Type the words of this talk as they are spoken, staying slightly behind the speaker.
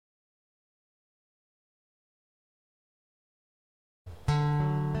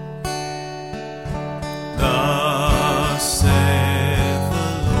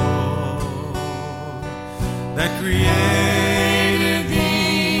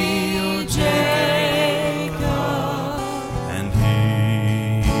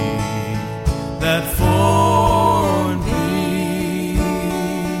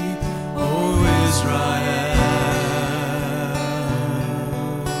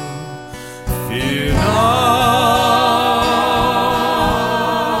Fear not,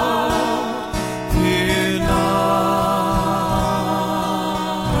 fear not,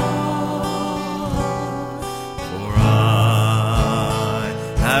 for I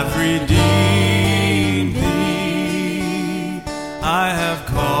have redeemed thee. I have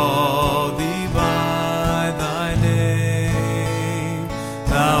called thee by thy name.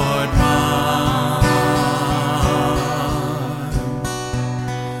 Thou art mine.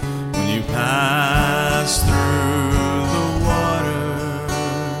 When you pass through the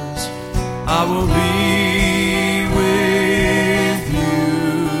waters, I will be with you,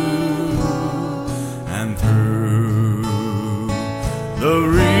 and through the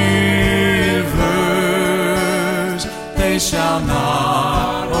rivers they shall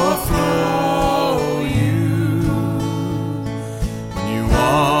not overflow you. When you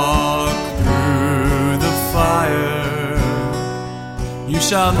walk through the fire, you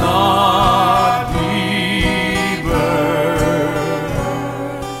shall not be burned,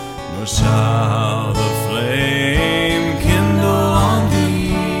 nor shall the flame kindle on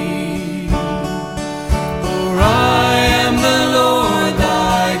thee. For I am the Lord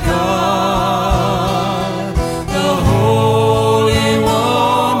thy God, the Holy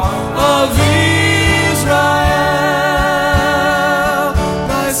One of Israel,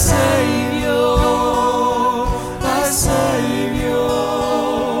 thy Savior, thy Savior,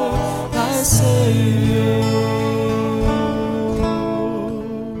 thy Savior.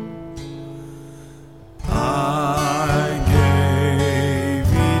 I gave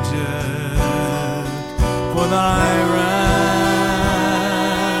Egypt for thy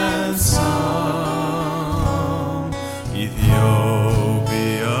ransom,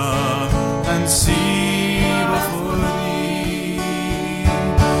 Ethiopia and sea before thee.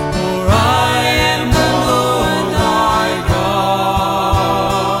 For I am the Lord thy God,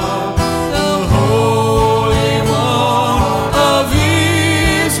 the Holy One of Israel,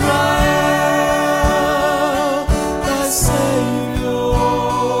 thy Savior,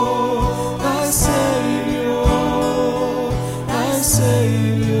 thy Savior, thy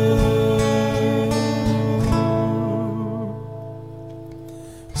Savior.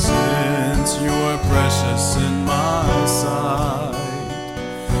 Since you are precious in my sight,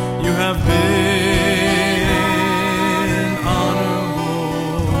 you have been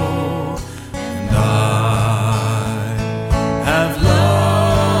honorable, and I have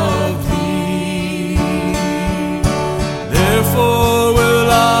loved thee. Therefore will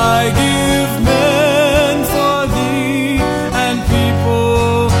I give men for thee, and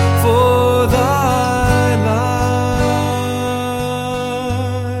people for thy life.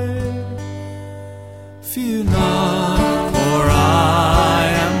 Fear not, for I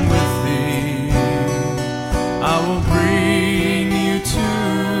am with thee. I will bring you to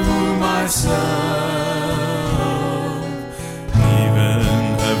myself, even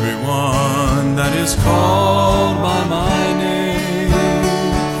everyone that is called by my